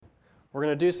We're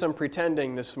going to do some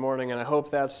pretending this morning, and I hope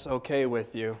that's okay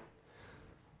with you.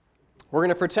 We're going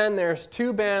to pretend there's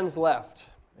two bands left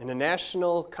in a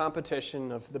national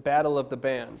competition of the Battle of the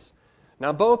Bands.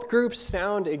 Now, both groups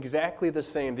sound exactly the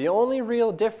same. The only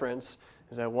real difference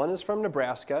is that one is from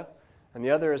Nebraska and the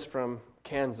other is from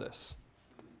Kansas.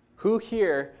 Who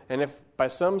here, and if by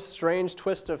some strange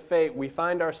twist of fate we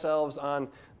find ourselves on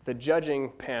the judging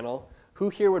panel, who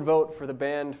here would vote for the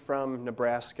band from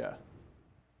Nebraska?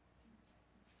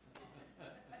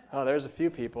 Oh, there's a few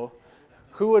people.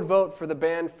 Who would vote for the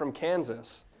band from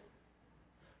Kansas?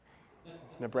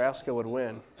 Nebraska would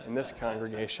win in this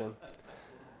congregation.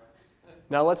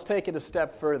 Now let's take it a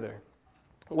step further.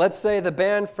 Let's say the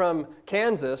band from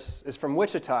Kansas is from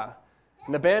Wichita,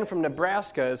 and the band from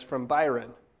Nebraska is from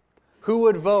Byron. Who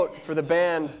would vote for the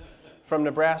band from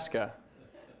Nebraska?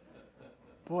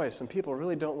 Boy, some people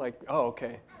really don't like... Oh,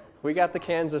 okay. We got the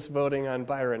Kansas voting on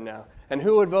Byron now. And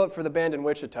who would vote for the band in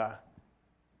Wichita?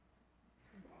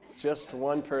 Just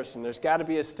one person. There's got to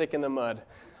be a stick in the mud.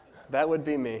 That would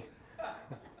be me.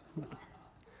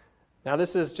 Now,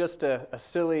 this is just a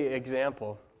silly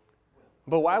example.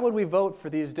 But why would we vote for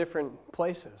these different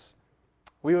places?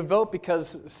 We would vote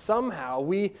because somehow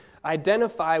we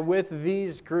identify with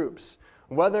these groups.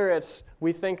 Whether it's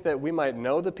we think that we might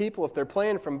know the people. If they're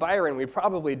playing from Byron, we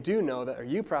probably do know that, or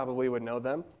you probably would know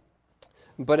them.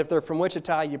 But if they're from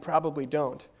Wichita, you probably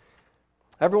don't.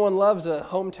 Everyone loves a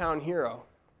hometown hero.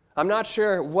 I'm not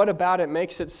sure what about it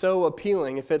makes it so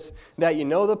appealing, if it's that you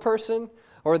know the person,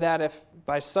 or that if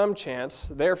by some chance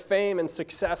their fame and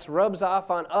success rubs off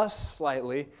on us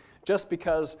slightly just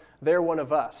because they're one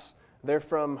of us. They're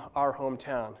from our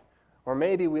hometown. Or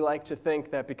maybe we like to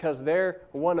think that because they're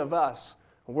one of us,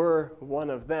 we're one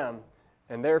of them,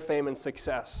 and their fame and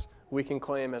success we can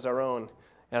claim as our own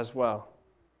as well.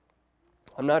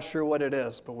 I'm not sure what it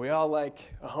is, but we all like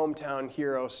a hometown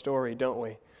hero story, don't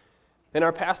we? In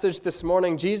our passage this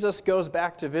morning, Jesus goes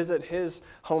back to visit his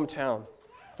hometown,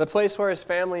 the place where his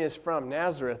family is from,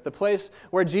 Nazareth, the place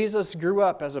where Jesus grew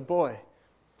up as a boy.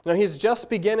 Now, he's just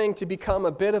beginning to become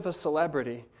a bit of a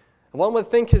celebrity. One would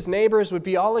think his neighbors would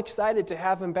be all excited to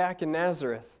have him back in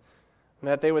Nazareth, and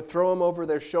that they would throw him over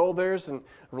their shoulders and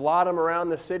laud him around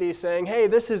the city saying, "Hey,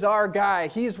 this is our guy,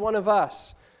 he's one of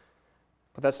us."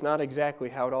 But that's not exactly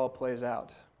how it all plays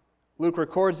out. Luke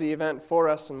records the event for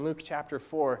us in Luke chapter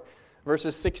 4,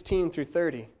 verses 16 through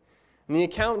 30. And the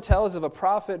account tells of a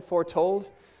prophet foretold,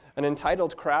 an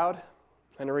entitled crowd,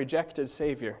 and a rejected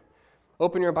Savior.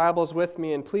 Open your Bibles with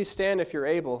me, and please stand if you're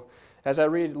able as I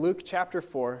read Luke chapter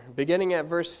 4, beginning at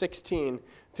verse 16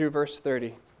 through verse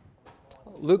 30.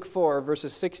 Luke 4,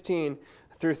 verses 16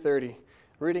 through 30,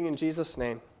 reading in Jesus'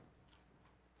 name.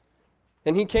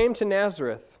 And he came to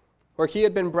Nazareth, where he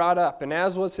had been brought up, and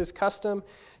as was his custom,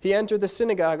 he entered the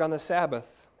synagogue on the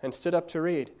Sabbath and stood up to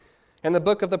read. And the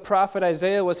book of the prophet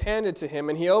Isaiah was handed to him,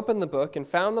 and he opened the book and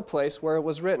found the place where it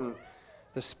was written,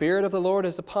 "The Spirit of the Lord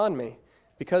is upon me,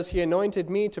 because he anointed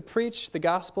me to preach the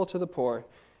gospel to the poor.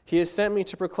 He has sent me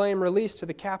to proclaim release to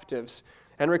the captives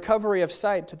and recovery of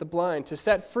sight to the blind, to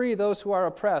set free those who are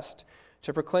oppressed,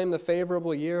 to proclaim the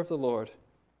favorable year of the Lord."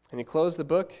 And he closed the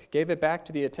book, gave it back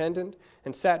to the attendant,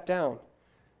 and sat down.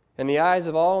 And the eyes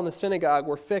of all in the synagogue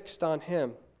were fixed on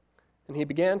him. And he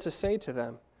began to say to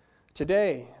them,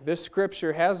 "Today this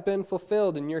scripture has been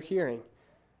fulfilled in your hearing."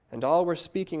 And all were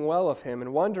speaking well of him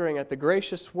and wondering at the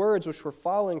gracious words which were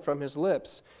falling from his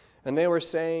lips. And they were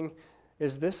saying,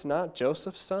 "Is this not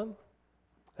Joseph's son?"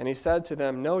 And he said to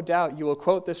them, "No doubt you will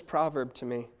quote this proverb to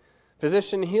me,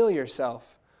 'Physician, heal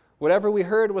yourself. Whatever we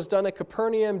heard was done at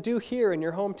Capernaum, do here in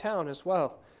your hometown as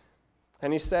well.'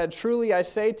 And he said, 'Truly I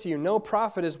say to you, no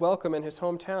prophet is welcome in his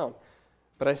hometown.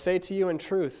 But I say to you in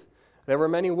truth, there were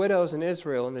many widows in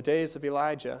Israel in the days of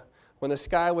Elijah, when the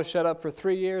sky was shut up for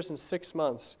 3 years and 6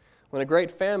 months, when a great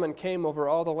famine came over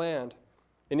all the land.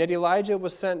 And yet Elijah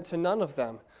was sent to none of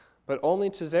them, but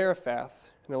only to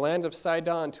Zarephath, in the land of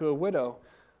Sidon, to a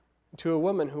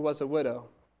woman who was a widow.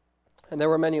 And there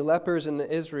were many lepers in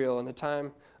Israel in the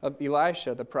time of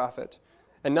Elisha the prophet,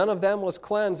 and none of them was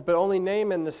cleansed, but only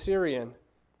Naaman the Syrian.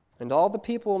 And all the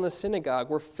people in the synagogue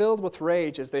were filled with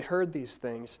rage as they heard these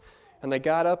things. And they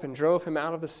got up and drove him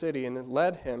out of the city and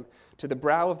led him to the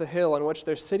brow of the hill on which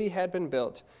their city had been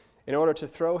built, in order to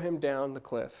throw him down the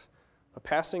cliff. But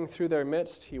passing through their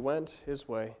midst, he went his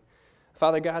way.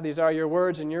 Father God, these are your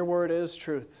words, and your word is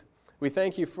truth. We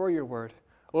thank you for your word.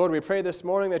 Lord, we pray this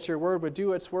morning that your word would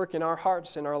do its work in our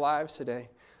hearts and our lives today.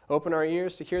 Open our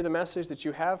ears to hear the message that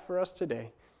you have for us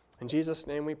today. In Jesus'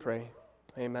 name we pray.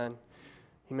 Amen.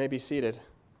 You may be seated.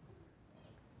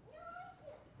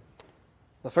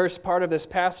 The first part of this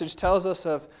passage tells us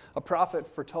of a prophet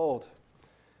foretold.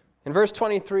 In verse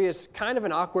 23, it's kind of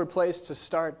an awkward place to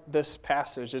start this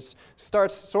passage. It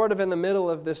starts sort of in the middle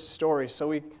of this story. So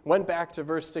we went back to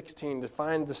verse 16 to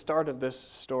find the start of this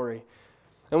story.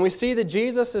 And we see that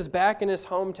Jesus is back in his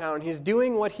hometown. He's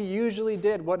doing what he usually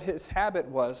did, what his habit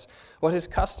was, what his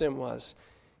custom was.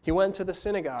 He went to the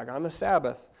synagogue on the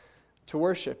Sabbath to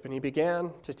worship, and he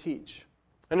began to teach.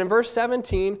 And in verse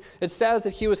 17, it says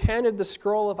that he was handed the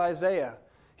scroll of Isaiah.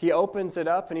 He opens it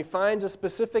up and he finds a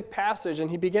specific passage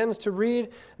and he begins to read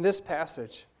this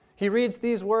passage. He reads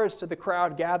these words to the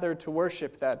crowd gathered to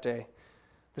worship that day.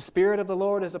 "The Spirit of the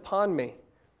Lord is upon me,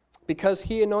 because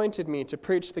he anointed me to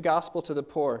preach the gospel to the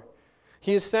poor.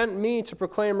 He has sent me to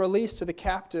proclaim release to the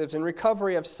captives and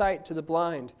recovery of sight to the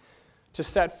blind, to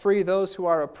set free those who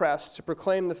are oppressed, to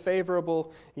proclaim the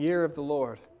favorable year of the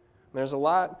Lord." And there's a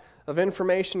lot of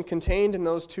information contained in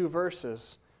those two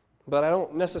verses. But I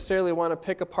don't necessarily want to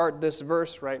pick apart this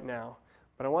verse right now.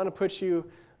 But I want to put you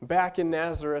back in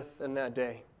Nazareth in that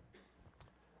day.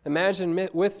 Imagine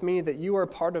with me that you are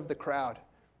part of the crowd.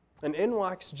 And in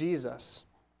walks Jesus.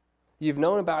 You've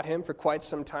known about him for quite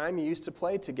some time. You used to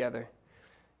play together.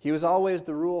 He was always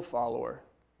the rule follower.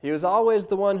 He was always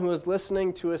the one who was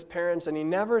listening to his parents, and he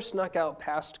never snuck out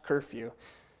past curfew.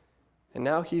 And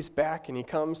now he's back, and he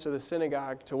comes to the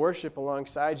synagogue to worship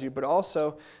alongside you, but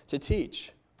also to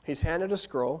teach. He's handed a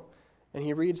scroll, and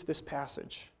he reads this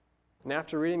passage. And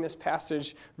after reading this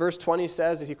passage, verse 20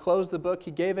 says that he closed the book,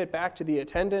 he gave it back to the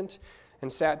attendant,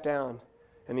 and sat down.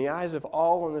 And the eyes of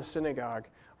all in the synagogue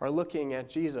are looking at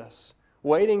Jesus,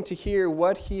 waiting to hear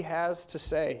what he has to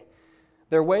say.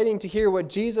 They're waiting to hear what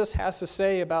Jesus has to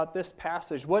say about this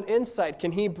passage. What insight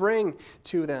can he bring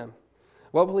to them?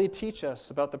 What will he teach us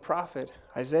about the prophet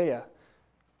Isaiah?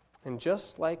 And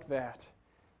just like that,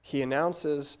 he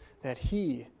announces that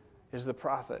he is the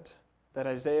prophet that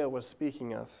Isaiah was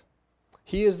speaking of.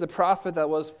 He is the prophet that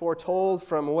was foretold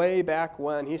from way back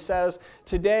when. He says,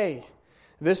 "Today,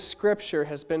 this scripture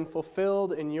has been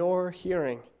fulfilled in your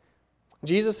hearing."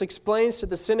 Jesus explains to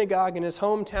the synagogue in his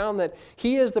hometown that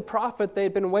he is the prophet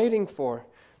they'd been waiting for.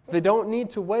 They don't need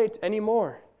to wait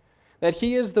anymore. That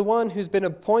he is the one who's been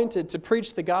appointed to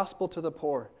preach the gospel to the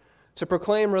poor, to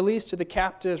proclaim release to the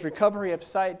captives, recovery of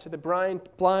sight to the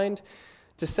blind,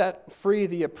 to set free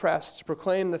the oppressed, to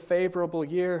proclaim the favorable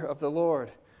year of the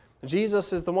Lord.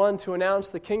 Jesus is the one to announce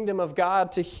the kingdom of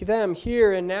God to them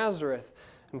here in Nazareth,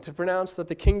 and to pronounce that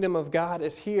the kingdom of God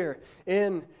is here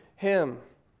in him.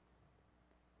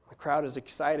 The crowd is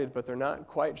excited, but they're not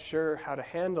quite sure how to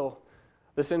handle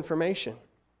this information.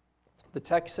 The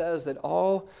text says that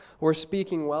all were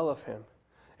speaking well of him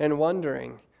and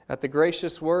wondering at the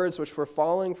gracious words which were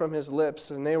falling from his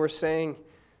lips, and they were saying,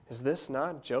 "Is this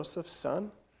not Joseph's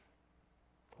son?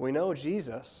 We know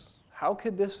Jesus. How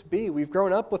could this be? We've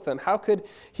grown up with him. How could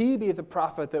he be the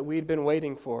prophet that we'd been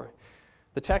waiting for?"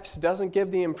 The text doesn't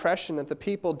give the impression that the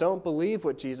people don't believe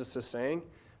what Jesus is saying.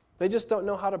 They just don't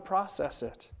know how to process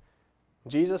it.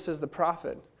 Jesus is the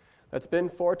prophet that's been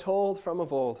foretold from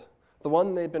of old, the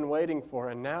one they've been waiting for,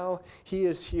 and now he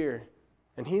is here,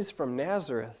 and he's from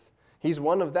Nazareth. He's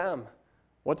one of them.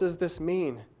 What does this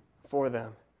mean for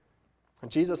them?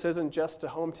 And Jesus isn't just a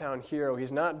hometown hero.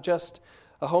 He's not just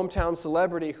a hometown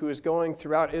celebrity who is going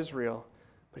throughout Israel,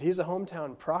 but he's a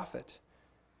hometown prophet,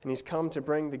 and he's come to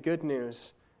bring the good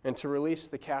news and to release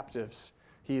the captives.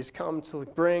 He's come to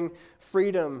bring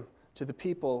freedom to the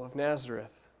people of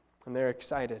Nazareth, and they're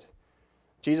excited.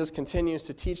 Jesus continues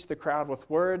to teach the crowd with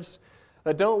words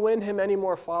that don't win him any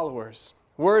more followers,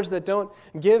 words that don't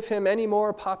give him any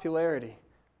more popularity.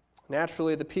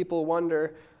 Naturally, the people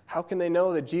wonder, how can they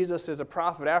know that Jesus is a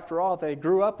prophet? After all, they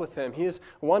grew up with him. He is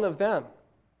one of them.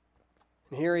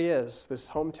 And here he is, this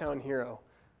hometown hero,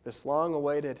 this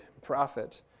long-awaited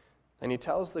prophet. And he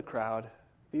tells the crowd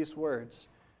these words,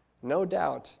 "No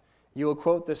doubt you will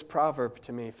quote this proverb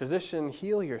to me, 'Physician,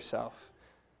 heal yourself.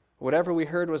 Whatever we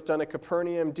heard was done at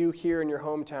Capernaum, do here in your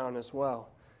hometown as well.'"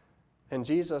 And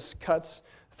Jesus cuts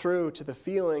through to the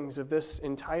feelings of this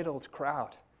entitled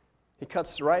crowd. He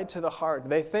cuts right to the heart.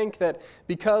 They think that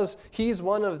because he's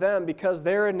one of them, because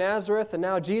they're in Nazareth and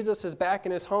now Jesus is back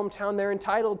in his hometown, they're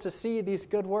entitled to see these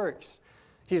good works.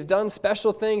 He's done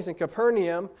special things in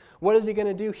Capernaum. What is he going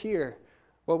to do here?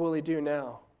 What will he do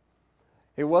now?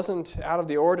 It wasn't out of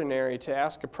the ordinary to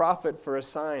ask a prophet for a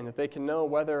sign that they can know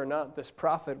whether or not this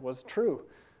prophet was true.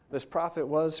 This prophet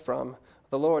was from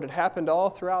the Lord. It happened all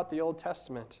throughout the Old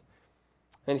Testament.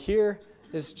 And here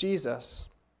is Jesus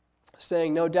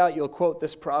saying, "No doubt you'll quote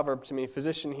this proverb to me,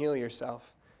 'Physician, heal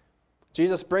yourself.'"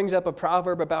 Jesus brings up a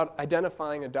proverb about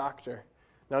identifying a doctor.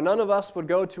 Now, none of us would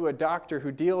go to a doctor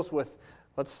who deals with,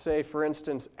 let's say, for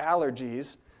instance,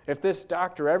 allergies, if this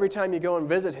doctor, every time you go and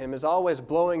visit him, is always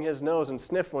blowing his nose and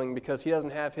sniffling because he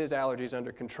doesn't have his allergies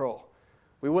under control.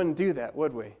 We wouldn't do that,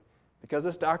 would we? Because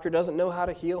this doctor doesn't know how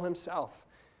to heal himself.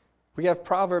 We have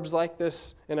proverbs like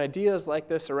this and ideas like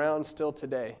this around still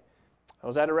today. I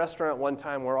was at a restaurant one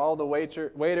time where all the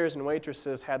waiters and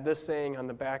waitresses had this saying on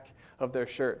the back of their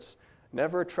shirts: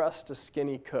 "Never trust a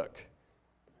skinny cook."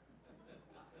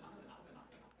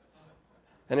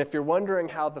 And if you're wondering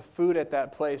how the food at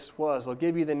that place was, I'll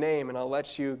give you the name and I'll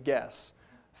let you guess.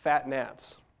 Fat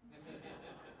Nats.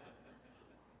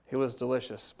 It was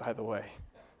delicious, by the way.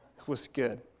 It was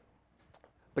good.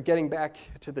 But getting back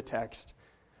to the text,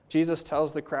 Jesus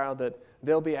tells the crowd that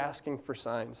they'll be asking for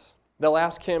signs. They'll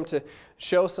ask him to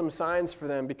show some signs for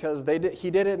them because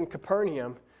he did it in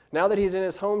Capernaum. Now that he's in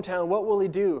his hometown, what will he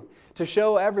do to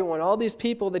show everyone, all these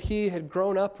people that he had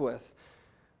grown up with,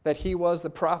 that he was the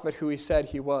prophet who he said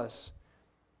he was?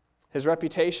 His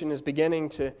reputation is beginning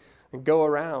to go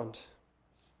around.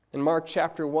 In Mark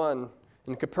chapter 1,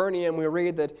 in Capernaum, we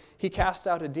read that he cast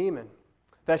out a demon,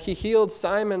 that he healed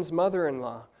Simon's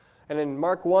mother-in-law. And in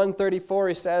Mark 1:34,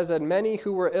 he says that many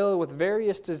who were ill with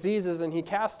various diseases, and he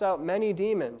cast out many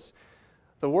demons.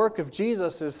 The work of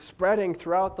Jesus is spreading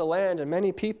throughout the land, and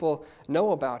many people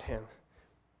know about him.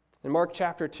 In Mark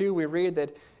chapter 2, we read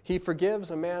that he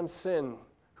forgives a man's sin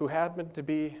who happened to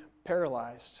be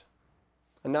paralyzed.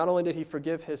 And not only did he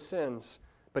forgive his sins,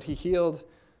 but he healed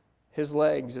his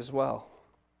legs as well.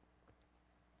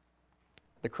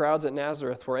 The crowds at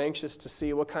Nazareth were anxious to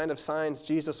see what kind of signs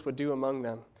Jesus would do among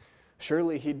them.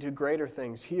 Surely he'd do greater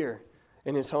things here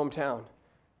in his hometown.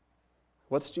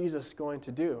 What's Jesus going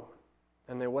to do?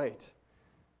 And they wait.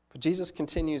 But Jesus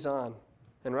continues on.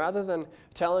 And rather than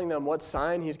telling them what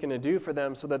sign he's going to do for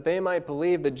them so that they might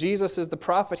believe that Jesus is the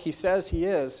prophet he says he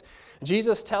is,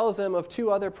 Jesus tells them of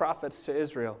two other prophets to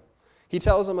Israel. He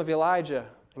tells them of Elijah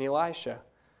and Elisha,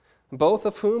 both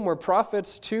of whom were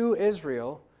prophets to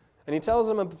Israel, and he tells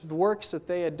them of the works that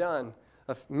they had done,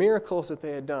 of miracles that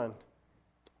they had done.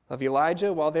 Of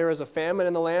Elijah, while there was a famine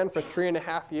in the land for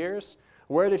 3.5 years,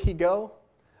 where did he go?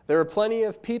 There were plenty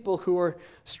of people who were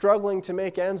struggling to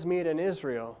make ends meet in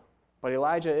Israel. But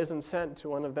Elijah isn't sent to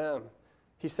one of them.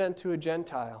 He's sent to a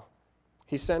Gentile.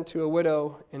 He's sent to a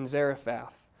widow in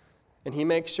Zarephath. And he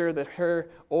makes sure that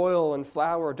her oil and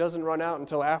flour doesn't run out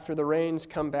until after the rains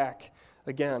come back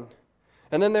again.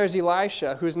 And then there's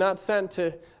Elisha, who's not sent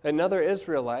to another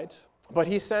Israelite, but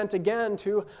he's sent again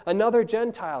to another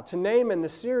Gentile, to Naaman the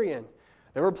Syrian.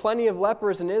 There were plenty of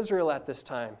lepers in Israel at this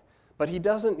time, but he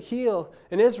doesn't heal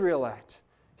an Israelite.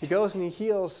 He goes and he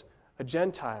heals a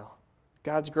Gentile.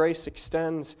 God's grace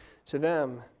extends to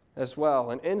them as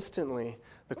well. And instantly,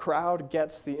 the crowd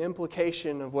gets the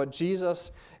implication of what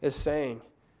Jesus is saying.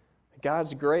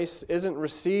 God's grace isn't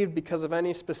received because of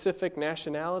any specific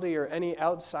nationality or any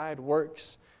outside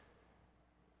works.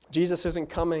 Jesus isn't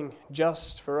coming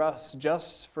just for us,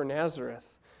 just for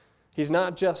Nazareth. He's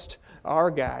not just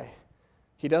our guy.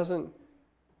 He doesn't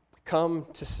come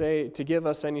to give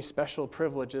us any special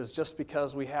privileges just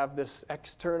because we have this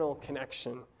external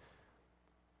connection.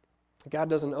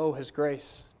 God doesn't owe his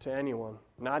grace to anyone,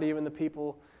 not even the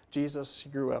people Jesus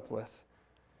grew up with.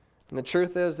 And the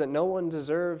truth is that no one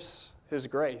deserves his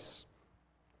grace.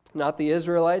 Not the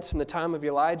Israelites in the time of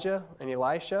Elijah and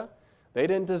Elisha. They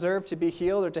didn't deserve to be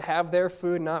healed or to have their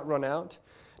food not run out.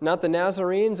 Not the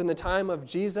Nazarenes in the time of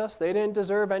Jesus. They didn't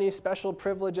deserve any special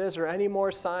privileges or any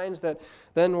more signs that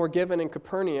then were given in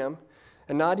Capernaum.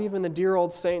 And not even the dear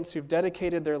old saints who've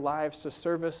dedicated their lives to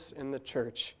service in the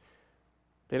church.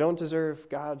 They don't deserve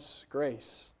God's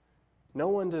grace. No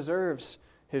one deserves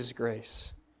his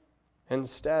grace.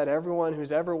 Instead, everyone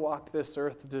who's ever walked this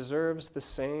earth deserves the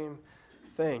same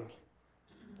thing.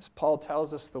 As Paul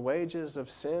tells us, the wages of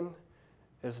sin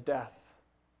is death.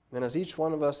 And as each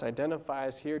one of us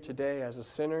identifies here today as a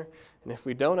sinner, and if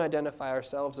we don't identify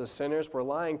ourselves as sinners, we're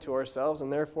lying to ourselves,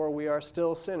 and therefore we are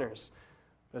still sinners.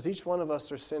 But as each one of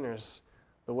us are sinners,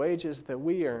 the wages that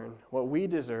we earn, what we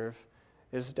deserve,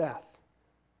 is death.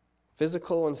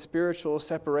 Physical and spiritual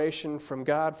separation from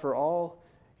God for all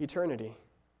eternity.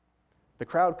 The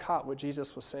crowd caught what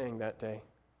Jesus was saying that day.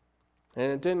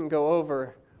 And it didn't go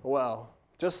over well.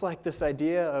 Just like this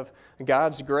idea of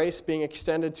God's grace being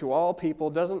extended to all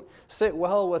people doesn't sit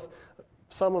well with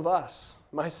some of us,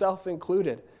 myself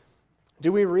included.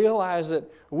 Do we realize that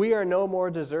we are no more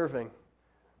deserving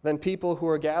than people who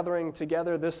are gathering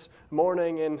together this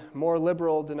morning in more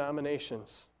liberal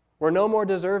denominations? We're no more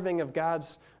deserving of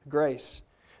God's grace.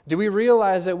 Do we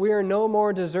realize that we are no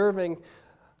more deserving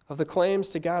of the claims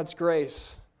to God's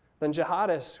grace than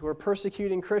jihadists who are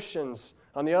persecuting Christians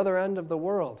on the other end of the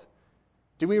world?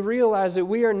 Do we realize that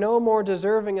we are no more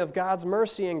deserving of God's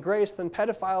mercy and grace than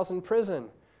pedophiles in prison?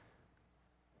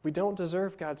 We don't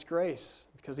deserve God's grace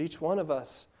because each one of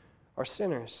us are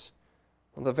sinners.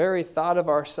 Well, the very thought of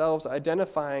ourselves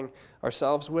identifying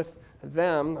ourselves with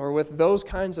them or with those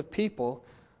kinds of people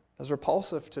is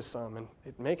repulsive to some, and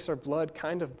it makes our blood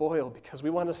kind of boil because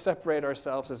we want to separate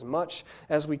ourselves as much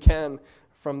as we can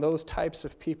from those types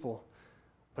of people.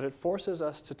 But it forces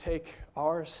us to take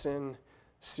our sin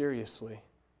seriously.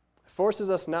 It forces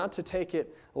us not to take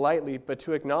it lightly, but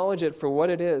to acknowledge it for what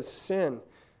it is, sin.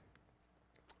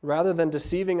 Rather than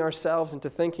deceiving ourselves into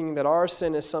thinking that our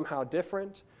sin is somehow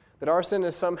different, that our sin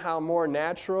is somehow more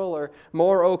natural or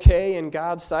more okay in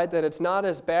God's sight, that it's not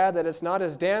as bad, that it's not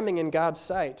as damning in God's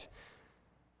sight,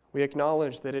 we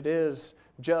acknowledge that it is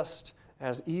just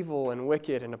as evil and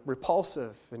wicked and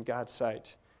repulsive in God's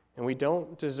sight, and we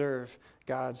don't deserve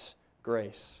God's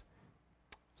grace.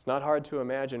 It's not hard to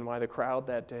imagine why the crowd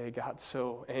that day got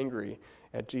so angry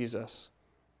at Jesus.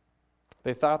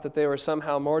 They thought that they were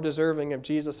somehow more deserving of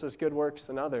Jesus' good works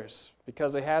than others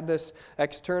because they had this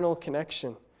external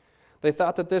connection. They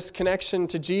thought that this connection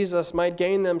to Jesus might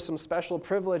gain them some special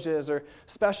privileges or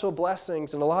special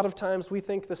blessings, and a lot of times we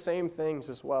think the same things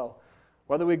as well.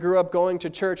 Whether we grew up going to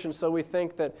church and so we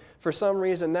think that for some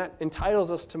reason that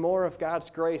entitles us to more of God's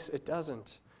grace, it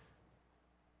doesn't.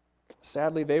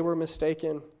 Sadly, they were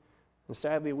mistaken, and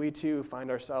sadly we too find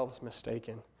ourselves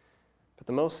mistaken. But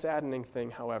the most saddening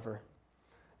thing, however,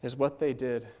 is what they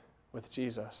did with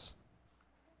Jesus.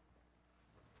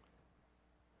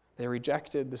 They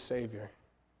rejected the Savior.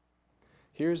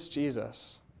 Here's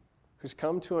Jesus, who's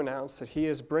come to announce that he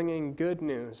is bringing good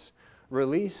news,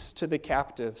 release to the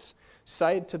captives,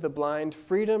 sight to the blind,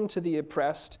 freedom to the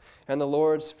oppressed, and the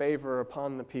Lord's favor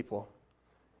upon the people.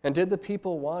 And did the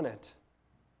people want it?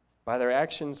 By their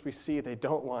actions, we see they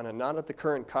don't want it, not at the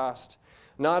current cost,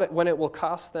 not when it will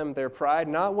cost them their pride,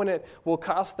 not when it will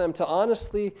cost them to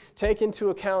honestly take into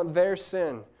account their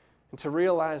sin and to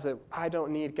realize that I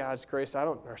don't need God's grace. I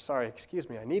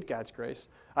need God's grace.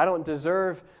 I don't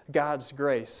deserve God's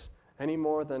grace any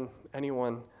more than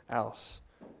anyone else.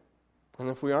 And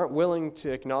if we aren't willing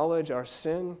to acknowledge our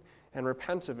sin and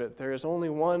repent of it, there is only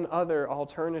one other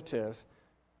alternative.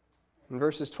 And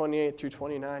verses 28 through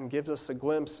 29 gives us a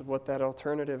glimpse of what that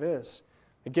alternative is.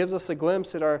 It gives us a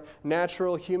glimpse at our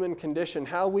natural human condition,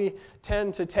 how we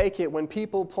tend to take it when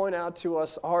people point out to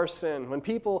us our sin, when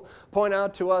people point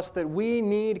out to us that we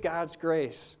need God's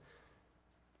grace.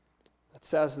 It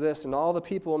says this, and all the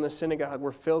people in the synagogue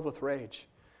were filled with rage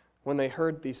when they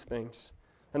heard these things.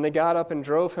 And they got up and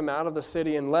drove him out of the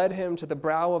city and led him to the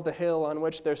brow of the hill on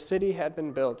which their city had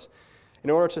been built in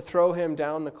order to throw him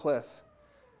down the cliff.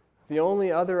 The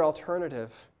only other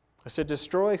alternative is to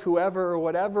destroy whoever or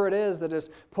whatever it is that is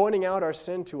pointing out our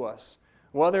sin to us.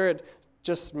 Whether it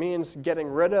just means getting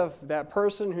rid of that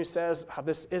person who says,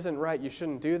 this isn't right, you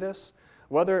shouldn't do this.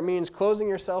 Whether it means closing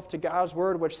yourself to God's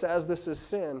word which says this is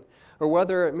sin. Or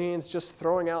whether it means just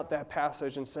throwing out that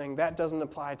passage and saying, that doesn't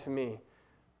apply to me.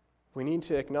 We need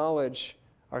to acknowledge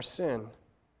our sin,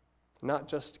 not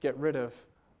just get rid of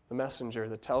the messenger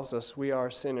that tells us we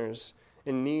are sinners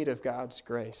in need of God's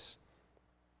grace.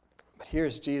 But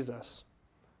here's Jesus,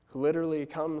 who literally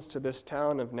comes to this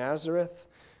town of Nazareth,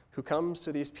 who comes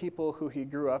to these people who he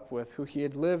grew up with, who he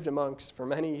had lived amongst for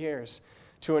many years,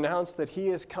 to announce that he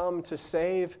has come to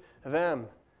save them,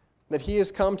 that he has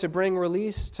come to bring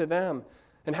release to them.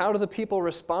 And how do the people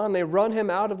respond? They run him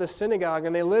out of the synagogue,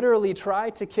 and they literally try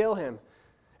to kill him.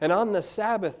 And on the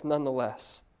Sabbath,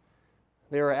 nonetheless,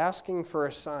 they are asking for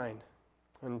a sign.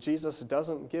 And Jesus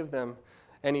doesn't give them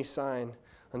any sign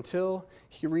until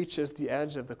he reaches the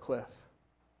edge of the cliff.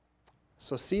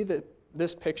 So see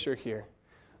this picture here.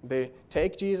 They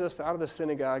take Jesus out of the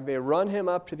synagogue. They run him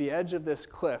up to the edge of this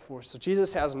cliff. So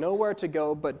Jesus has nowhere to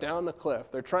go but down the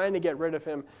cliff. They're trying to get rid of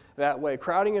him that way,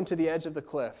 crowding him to the edge of the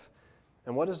cliff.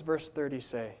 And what does verse 30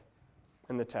 say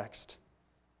in the text?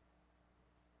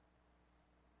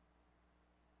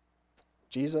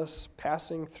 Jesus,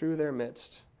 passing through their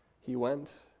midst, he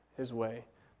went his way.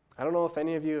 I don't know if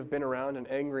any of you have been around an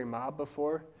angry mob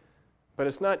before, but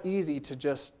it's not easy to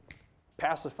just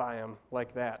pacify them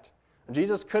like that.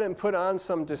 Jesus couldn't put on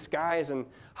some disguise and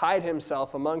hide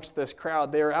himself amongst this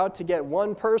crowd. They were out to get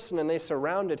one person, and they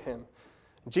surrounded him.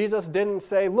 Jesus didn't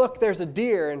say, look, there's a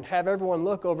deer, and have everyone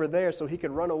look over there so he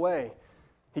could run away.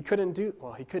 He could do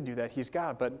that. He's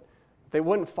God, but they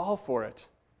wouldn't fall for it.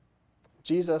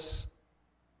 Jesus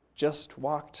just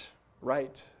walked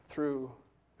right through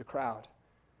the crowd.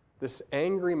 this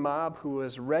angry mob who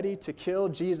was ready to kill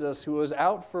Jesus, who was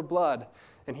out for blood,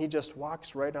 and he just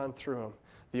walks right on through them.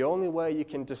 The only way you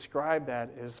can describe that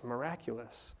is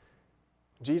miraculous.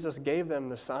 Jesus gave them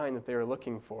the sign that they were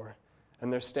looking for.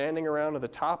 And they're standing around at the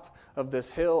top of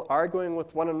this hill, arguing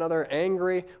with one another,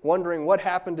 angry, wondering what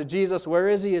happened to Jesus. Where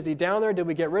is he? Is he down there? Did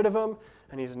we get rid of him?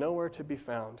 And he's nowhere to be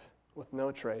found, with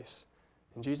no trace.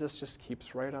 And Jesus just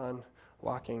keeps right on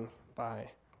walking by.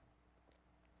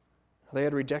 They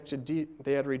had rejected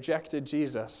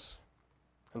Jesus,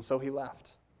 and so he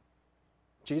left.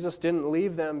 Jesus didn't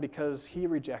leave them because he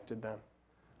rejected them.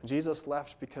 Jesus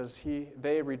left because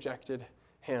they rejected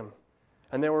him.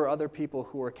 And there were other people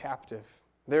who were captive.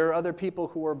 There were other people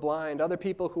who were blind, other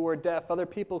people who were deaf, other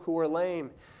people who were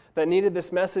lame that needed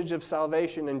this message of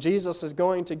salvation. And Jesus is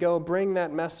going to go bring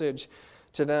that message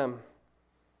to them.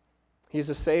 He's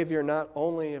the Savior not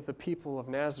only of the people of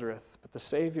Nazareth, but the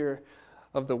Savior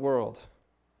of the world.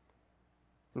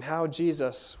 And how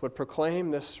Jesus would proclaim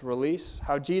this release,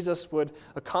 how Jesus would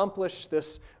accomplish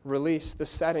this release, this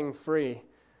setting free,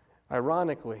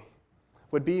 ironically,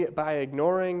 would be by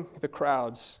ignoring the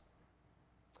crowds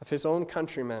of his own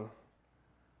countrymen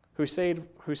who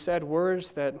said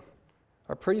words that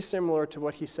are pretty similar to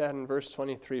what he said in verse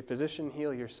 23, "Physician,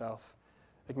 heal yourself."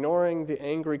 Ignoring the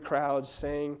angry crowds,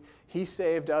 saying, "He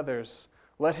saved others,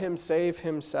 let him save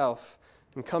himself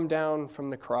and come down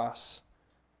from the cross.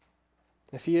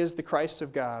 If he is the Christ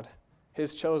of God,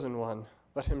 his chosen one,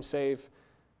 let him save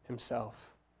himself."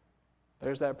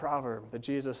 There's that proverb that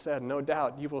Jesus said, "No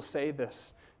doubt you will say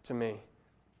this to me."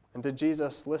 And did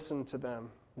Jesus listen to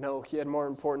them? No, he had more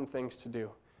important things to do.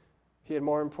 He had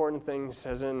more important things,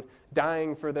 as in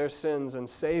dying for their sins and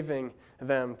saving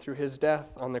them through his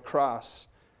death on the cross.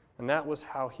 And that was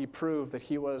how he proved that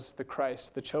he was the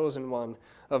Christ, the chosen one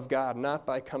of God, not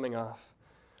by coming off.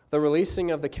 The releasing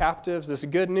of the captives, this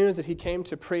good news that he came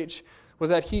to preach,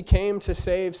 was that he came to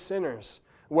save sinners,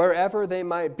 wherever they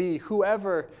might be,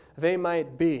 whoever they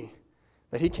might be.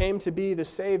 That he came to be the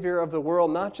Savior of the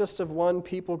world, not just of one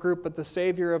people group, but the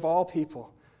Savior of all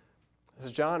people.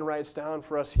 As John writes down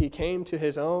for us, he came to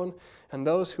his own, and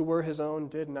those who were his own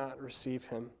did not receive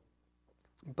him.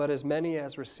 But as many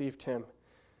as received him,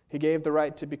 he gave the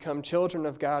right to become children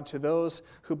of God to those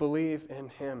who believe in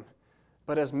him.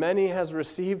 But as many as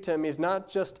received him, he's not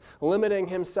just limiting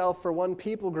himself for one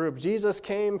people group. Jesus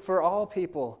came for all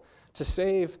people, to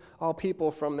save all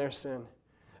people from their sin.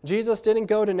 Jesus didn't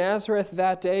go to Nazareth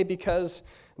that day because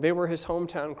they were his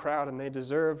hometown crowd and they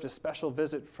deserved a special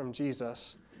visit from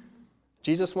Jesus.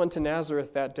 Jesus went to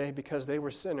Nazareth that day because they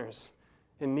were sinners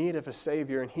in need of a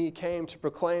Savior, and he came to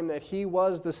proclaim that he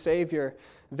was the Savior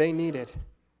they needed.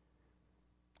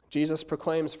 Jesus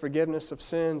proclaims forgiveness of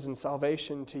sins and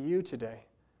salvation to you today,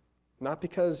 not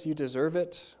because you deserve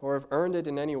it or have earned it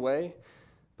in any way,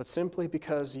 but simply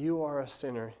because you are a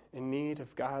sinner in need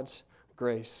of God's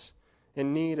grace,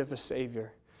 in need of a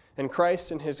Savior. And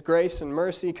Christ, in his grace and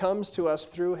mercy, comes to us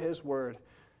through his word.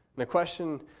 And the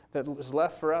question that is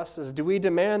left for us is, do we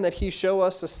demand that he show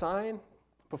us a sign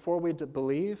before we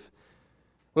believe?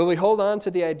 Will we hold on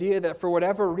to the idea that for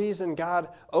whatever reason God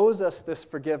owes us this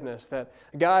forgiveness, that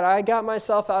God, I got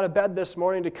myself out of bed this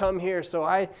morning to come here,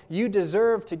 so you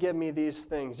deserve to give me these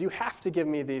things. You have to give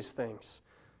me these things.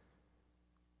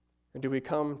 Or do we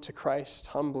come to Christ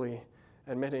humbly,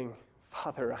 admitting,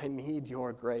 Father, I need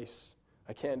your grace.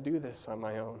 I can't do this on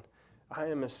my own. I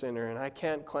am a sinner, and I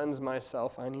can't cleanse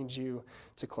myself. I need you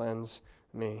to cleanse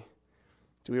me.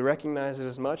 Do we recognize that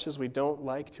as much as we don't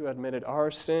like to admit it, our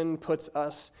sin puts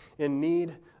us in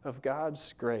need of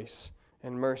God's grace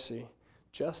and mercy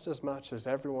just as much as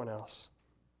everyone else?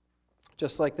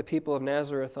 Just like the people of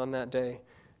Nazareth on that day,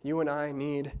 you and I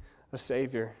need a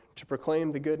Savior to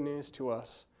proclaim the good news to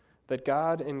us, that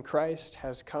God in Christ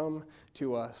has come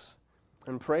to us.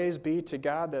 And praise be to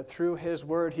God that through his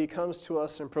word he comes to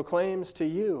us and proclaims to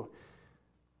you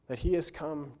that he has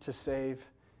come to save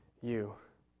you.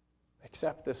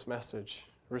 Accept this message,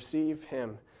 receive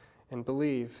him, and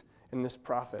believe in this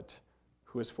prophet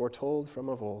who is foretold from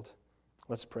of old.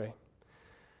 Let's pray.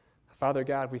 Father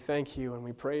God, we thank you and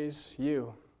we praise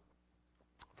you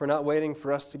for not waiting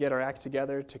for us to get our act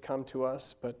together to come to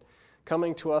us, but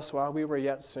coming to us while we were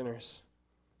yet sinners,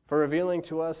 for revealing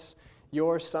to us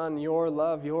your Son, your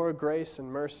love, your grace and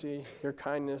mercy, your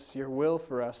kindness, your will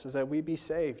for us is that we be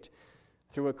saved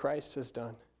through what Christ has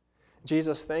done.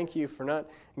 Jesus, thank you for not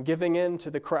giving in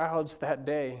to the crowds that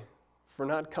day, for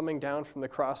not coming down from the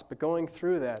cross, but going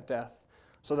through that death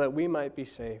so that we might be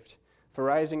saved, for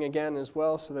rising again as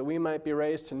well so that we might be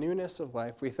raised to newness of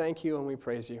life. We thank you and we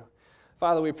praise you.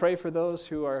 Father, we pray for those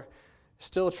who are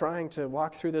still trying to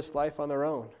walk through this life on their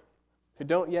own, who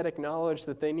don't yet acknowledge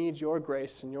that they need your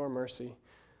grace and your mercy.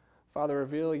 Father,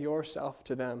 reveal yourself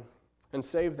to them and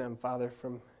save them, Father,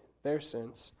 from their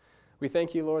sins. We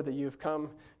thank you, Lord, that you have come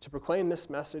to proclaim this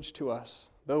message to us.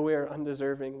 Though we are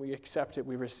undeserving, we accept it,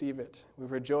 we receive it. We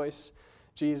rejoice,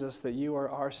 Jesus, that you are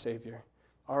our Savior,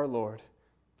 our Lord.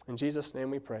 In Jesus' name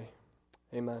we pray.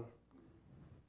 Amen.